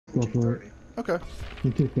Go for it. 230. Okay.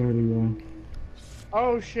 You're 230, yeah.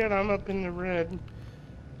 Oh shit, I'm up in the red.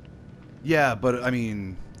 Yeah, but I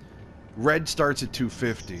mean, red starts at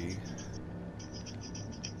 250.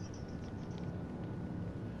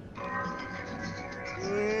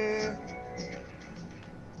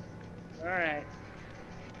 Alright.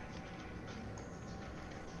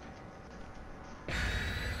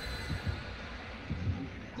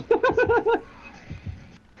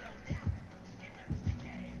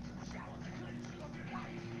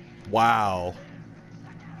 Wow.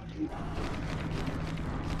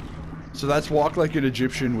 So that's Walk Like an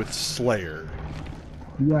Egyptian with Slayer.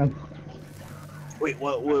 Yes. Wait,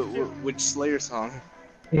 which Slayer song?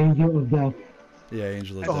 Angel of Death. Yeah,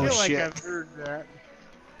 Angel of I Death. feel like shit. I've heard that.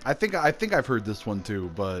 I think I've heard this one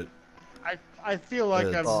too, but I feel like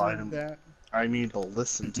I've It's- heard that. I need to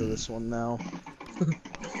listen to this one now.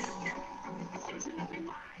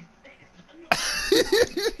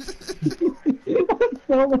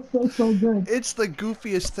 so good. it's the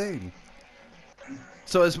goofiest thing.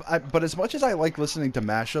 So but as much as I like listening to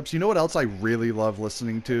mashups, you know what else I really love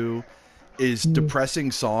listening to is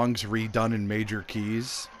depressing songs redone in major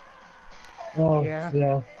keys. Oh, Yeah.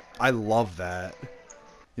 yeah. I love that.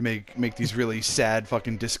 You make these really sad,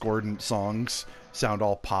 fucking discordant songs sound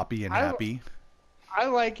all poppy and happy. I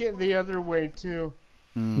like it the other way too.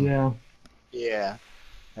 Yeah. Yeah.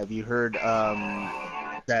 Have you heard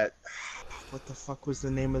that? What the fuck was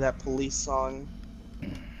the name of that Police song?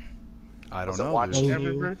 I don't Was it know. Watch dude. You?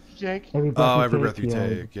 Every breath you take. Every breath Oh, you every take, breath you yeah.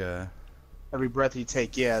 take. Yeah. Every breath you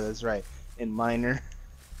take. Yeah, that's right. In minor,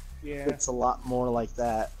 Yeah. it's a lot more like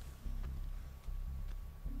that.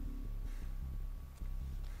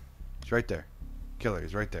 It's right there. Killer,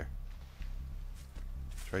 he's right there.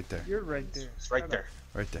 It's right there. You're right there. It's right Shut there. up.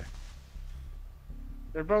 Right there.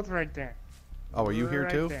 They're both right there. Oh, are you here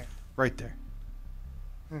Right too? there. Right there.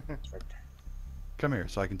 It's right there. Come here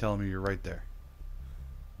so I can tell him you're right there.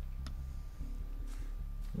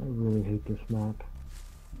 I really hate this map.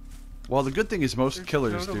 Well, the good thing is most There's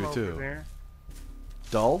killers totem do over too. there.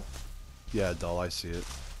 Dull? Yeah, dull. I see it.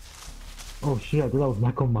 Oh shit, I thought that was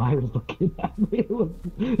Michael Myers looking at me. It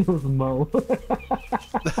was Mo. I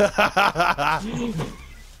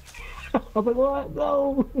was like, what?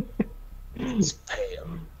 No! It's pale.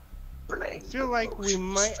 I feel like we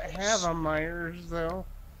might have a Myers though.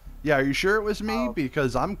 Yeah, are you sure it was me? Oh.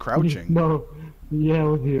 Because I'm crouching. No. Yeah, it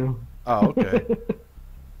was you. Oh, okay.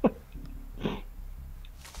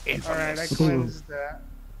 Alright, I cleansed that.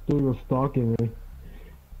 Dude was stalking me.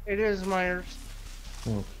 It is Myers.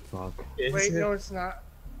 Oh, fuck. Wait, no, it's not.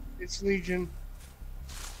 It's Legion.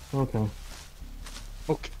 Okay.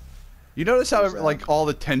 Okay. You notice how like all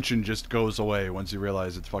the tension just goes away once you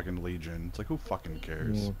realize it's fucking Legion. It's like who fucking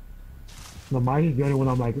cares? Yeah. No, mine is the only one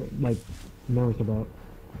I'm like nervous about.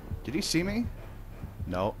 Did he see me?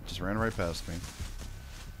 No, just ran right past me.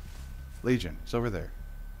 Legion, it's over there.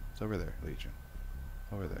 It's over there, Legion.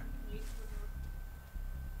 Over there.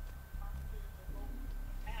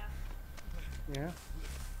 Yeah.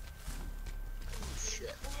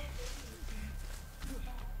 Shit.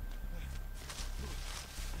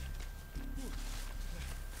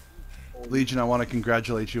 Legion, I want to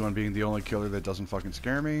congratulate you on being the only killer that doesn't fucking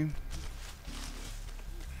scare me.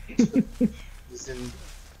 He's in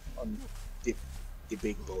on the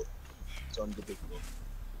big boat. It's on the big boat.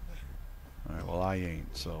 Alright, well I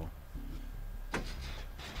ain't, so.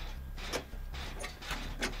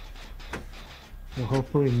 Well,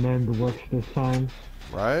 hopefully Mend works this time.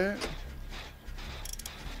 Right?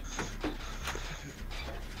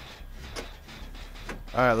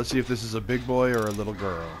 Alright, let's see if this is a big boy or a little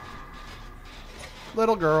girl.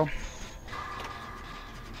 Little girl.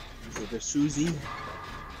 Is it a Susie?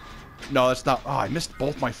 No, that's not. Oh, I missed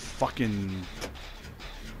both my fucking.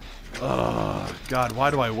 Ugh, God, why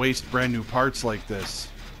do I waste brand new parts like this?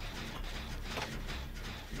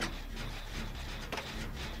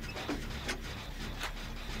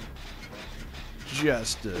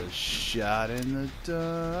 Just a shot in the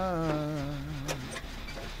dark.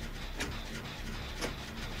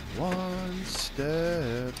 One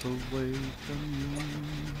step away from you.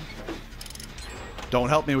 Don't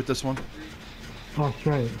help me with this one. Oh, that's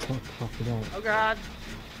right. Fuck it out. Oh god.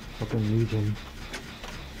 Fucking Legion.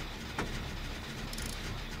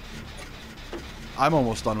 I'm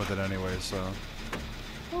almost done with it anyway, so.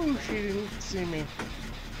 Oh, she didn't see me.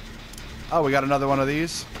 Oh, we got another one of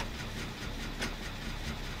these.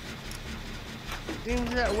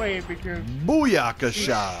 Seems that way because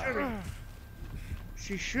Booyakasha!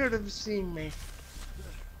 she should have seen me.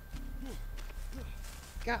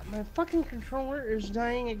 God, my fucking controller is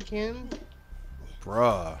dying again.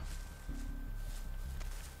 Bruh.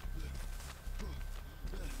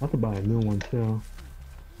 I have to buy a new one too.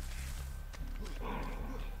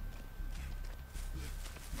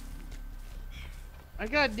 I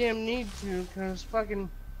goddamn need to, cause fucking,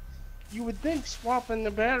 you would think swapping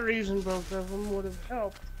the batteries in both of them would have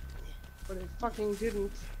helped, but it fucking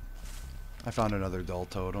didn't. I found another dull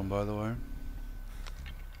totem, by the way.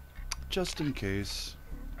 Just in case.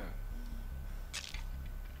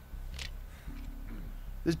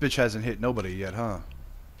 This bitch hasn't hit nobody yet, huh?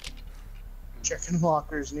 Checking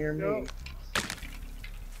lockers near me. Nope.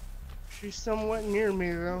 She's somewhat near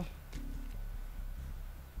me though.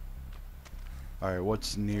 Alright,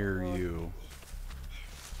 what's near you?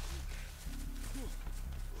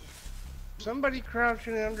 Somebody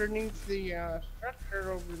crouching underneath the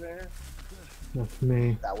structure over there. That's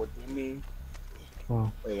me. That would be me.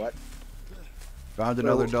 Oh, Wait, what? Found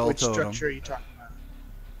another dull Which totem. structure are you talking about?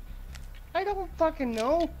 I don't fucking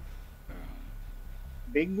know.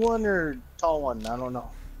 Big one or tall one? I don't know.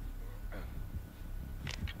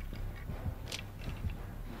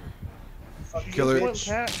 Fucking Killer- Went bitch.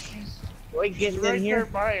 past, she's You ain't getting right in there here.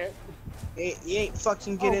 by it. You ain't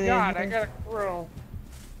fucking Oh getting god, in I here. got a crow.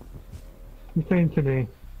 you're saying to me.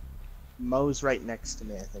 Mo's right next to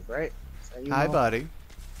me, I think, right? Is that you, Hi, Mo? buddy.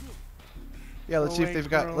 Yeah, let's Go see if away, they've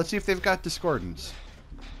got. Crow. Let's see if they've got discordance.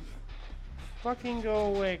 Fucking go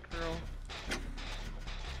away, crow.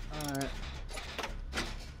 Alright.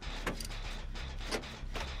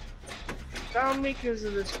 Found me because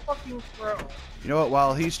of this fucking crow. You know what?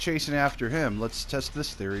 While he's chasing after him, let's test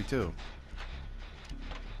this theory too.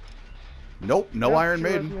 Nope, no Yep, Iron she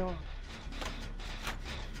left Maiden. me alone.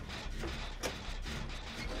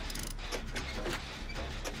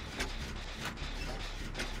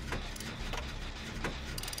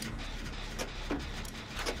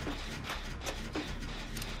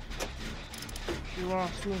 She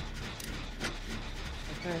lost me.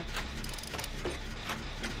 Okay.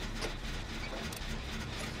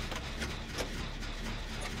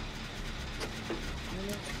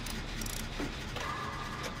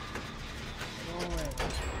 Go away.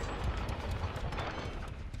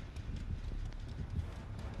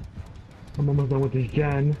 I'm almost done with this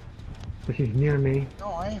gen, but she's near me. No,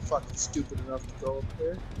 I ain't fucking stupid enough to go up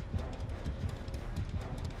there.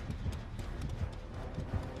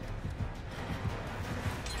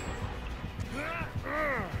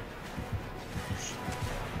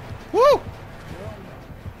 Woo!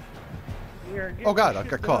 We are getting Oh god, I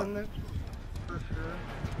shit got caught. done, that's for sure.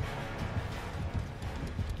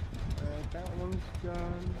 That one's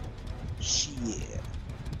done. Shit.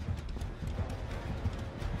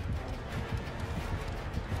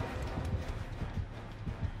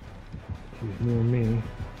 She's near me.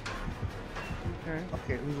 Okay.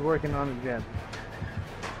 Okay, who's working on it again?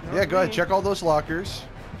 Yeah, go ahead. Check all those lockers.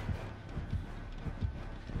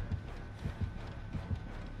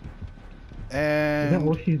 Is that And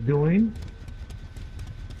what she's doing?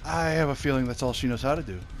 I have a feeling that's all she knows how to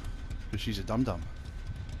do, because she's a dum dum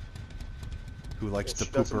who likes to She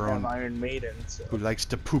poop doesn't her have own, Iron Maiden, so. who likes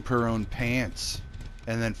to poop her own pants,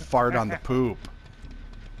 and then fart on the poop,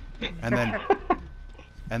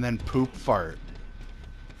 and then poop fart.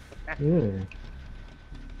 Yeah.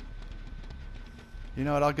 You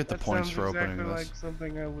know what? I'll get the That points sounds for exactly opening this. like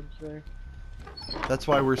something I would say. That's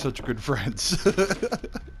why we're such good friends.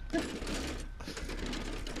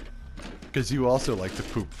 Because you also like to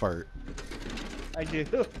poop fart. I do.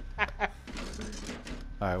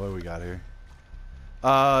 Alright, what do we got here?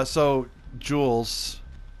 So, Jules,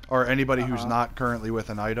 or anybody who's not currently with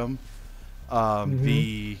an item,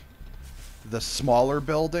 the smaller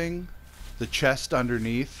building, the chest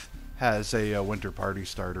underneath, has a winter party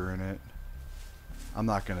starter in it. I'm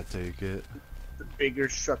not going to take it. The bigger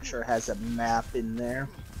structure has a map in there.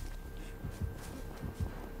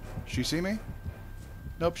 She see me?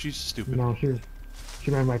 Nope, she's stupid. No,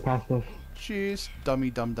 she ran right past us. She's dummy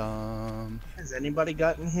dum dum. Has anybody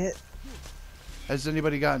gotten hit? Has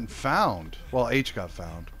anybody gotten found? Well, H got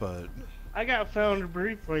found, but I got found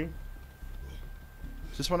briefly.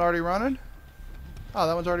 is this one already running? Oh,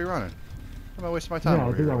 that one's already running. I'm gonna waste my time Yeah, I'll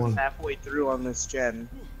over do here. that one. Halfway through on this gen.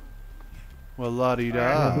 Well, la di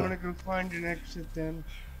Alright, I'm da. gonna go find an exit then.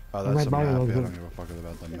 Oh, I'm that's right a by map. those Yeah, I don't ones. give a fuck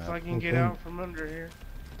about the If map. I can get Okay. out from under here.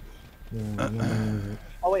 Yeah, no,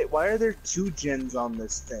 Oh wait, why are there 2 gens on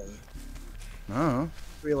this thing? Oh,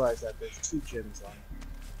 Realize that there's 2 gens on it.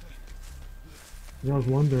 I was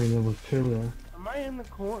wondering there was two there. Am I in the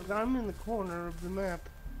corner? I'm in the corner of the map.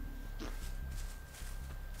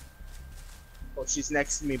 Well, she's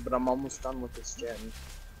next to me, but I'm almost done with this gen.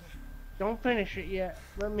 Don't finish it yet.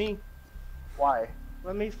 Let me. Why?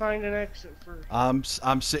 Let me find an exit first.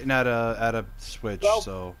 I'm sitting at a switch, Well-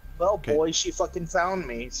 so Well, Okay. boy, she fucking found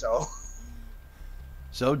me, so.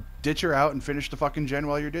 ditch her out and finish the fucking gen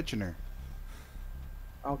while you're ditching her.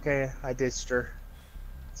 Okay, I ditched her.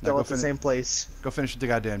 Now Still go at the same place. Go finish the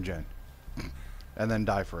goddamn gen, and then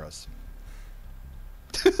die for us.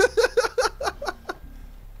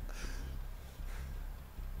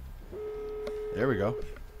 There we go.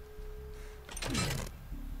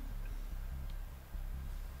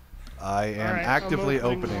 I am Alright, I'm actively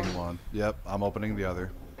opening opening one. Yep, I'm opening the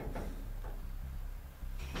other.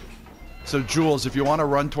 So, Jules, if you want to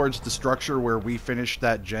run towards the structure where we finished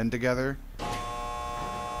that gen together,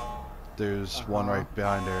 there's one right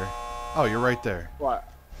behind her. Oh, you're right there. What?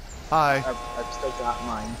 Hi. I've still got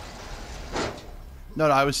mine. No,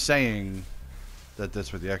 I was saying that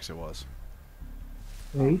that's where the exit was.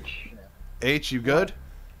 H. H, you good?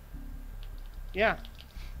 Yeah.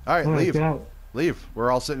 All right, Alright, leave. get out. Leave.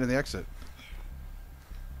 We're all sitting in the exit.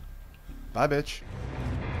 Bye, bitch.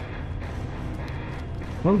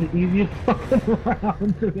 That was the easiest fucking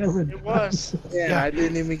round I've ever done. It was. Yeah, I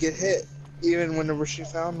didn't even get hit. Even whenever she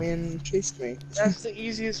found me and chased me. That's the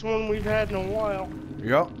easiest one we've had in a while.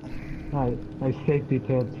 Yep. Alright, I safety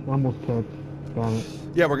tipped. Almost tipped. Got it.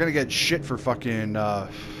 Yeah, we're gonna get shit for fucking I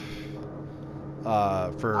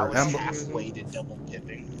for was halfway to double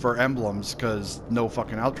dipping. emblems because no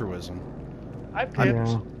fucking altruism. I picked.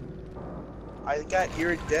 Yeah. I got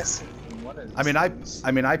iridescent in one of these.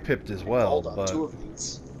 I mean, I pipped as well, Hold on, but 2 of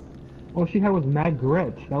these. All she had was mad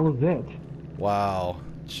grit. That was it. wow,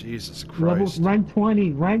 Jesus Level Christ. rank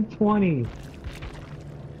 20. Rank 20.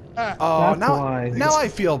 Ah, Oh, That's why. now I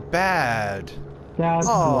feel bad. That's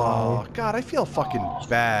Oh why. God, I feel fucking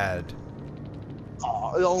bad.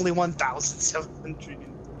 Oh, only 1,713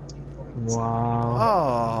 points.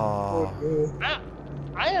 Wow. Oh.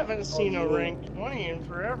 I haven't seen a rank 20 in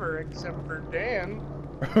forever, except for Dan.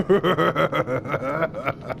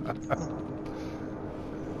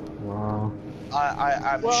 Wow.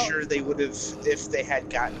 I'm Well- sure they would have, if they had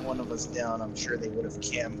gotten one of us down, I'm sure they would have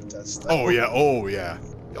camped us. though. Oh yeah, oh yeah,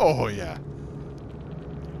 oh yeah.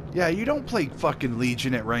 Yeah, you don't play fucking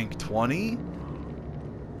Legion at rank 20.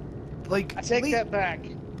 Like, I take that back.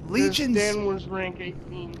 'cause Legion's Dan was rank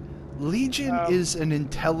 18. Legion Um, is an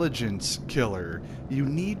intelligence killer. You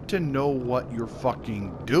need to know what you're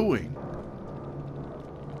fucking doing.